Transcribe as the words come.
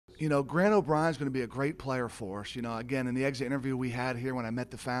Grant O'Brien's going to be a great player for us. Again, in the exit interview we had here when I met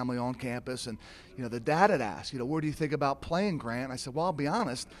the family on campus, and, the dad had asked, where do you think about playing Grant? I said, well, I'll be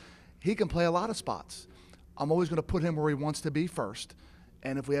honest, he can play a lot of spots. I'm always going to put him where he wants to be first.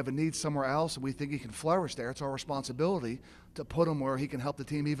 And if we have a need somewhere else and we think he can flourish there, it's our responsibility to put him where he can help the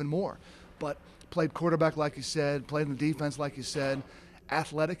team even more. But played quarterback, like you said, played in the defense, like you said,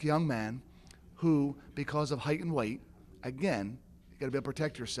 athletic young man who, because of height and weight, again, you got to be able to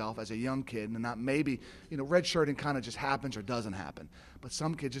protect yourself as a young kid and not maybe, redshirting kind of just happens or doesn't happen. But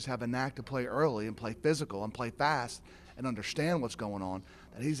some kids just have a knack to play early and play physical and play fast and understand what's going on.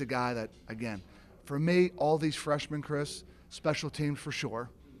 That he's a guy that, again, for me, all these freshmen, Chris, special teams for sure.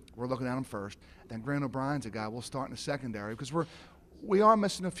 We're looking at them first. Then Grant O'Brien's a guy we'll start in the secondary because we are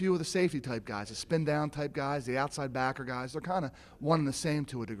missing a few of the safety type guys, the spin down type guys, the outside backer guys. They're kind of one and the same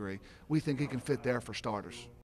to a degree. We think he can fit there for starters.